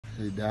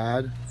Hey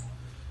Dad,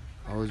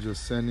 I was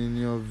just sending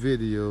you a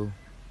video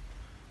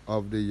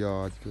of the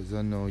yard because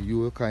I know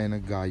you a kind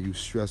of guy, you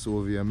stress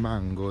over your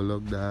mango.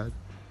 Look Dad,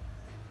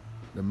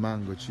 the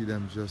mango tree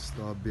them just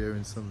start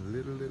bearing some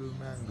little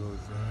mangoes,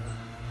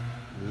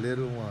 Dad.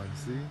 Little ones,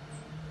 see?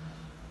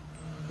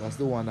 That's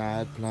the one I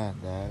had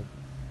planted, Dad.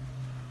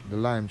 The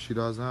lime tree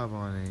doesn't have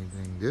on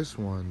anything. This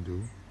one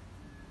do.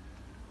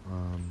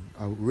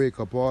 I rake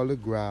up all the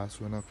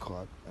grass when I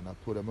cut and I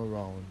put them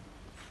around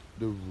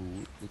the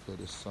root because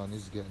the sun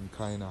is getting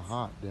kind of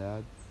hot,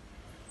 Dad.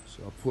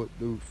 So I put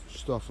the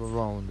stuff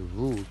around the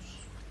roots.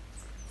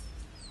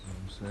 You know what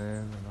I'm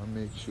saying? And I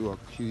make sure I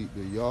keep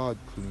the yard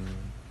clean.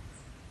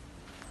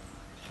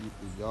 Keep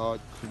the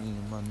yard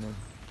clean, man.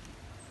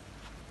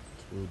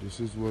 So this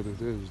is what it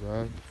is,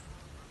 Dad.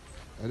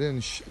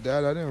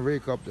 Dad, I didn't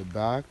rake up the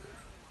back.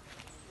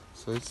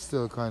 So it's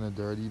still kind of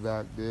dirty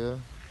back there.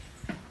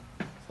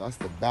 So that's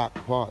the back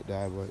part,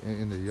 Dad. But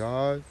in the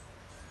yard,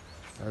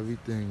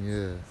 everything,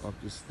 yeah, up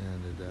to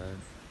standard, Dad.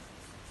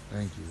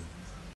 Thank you.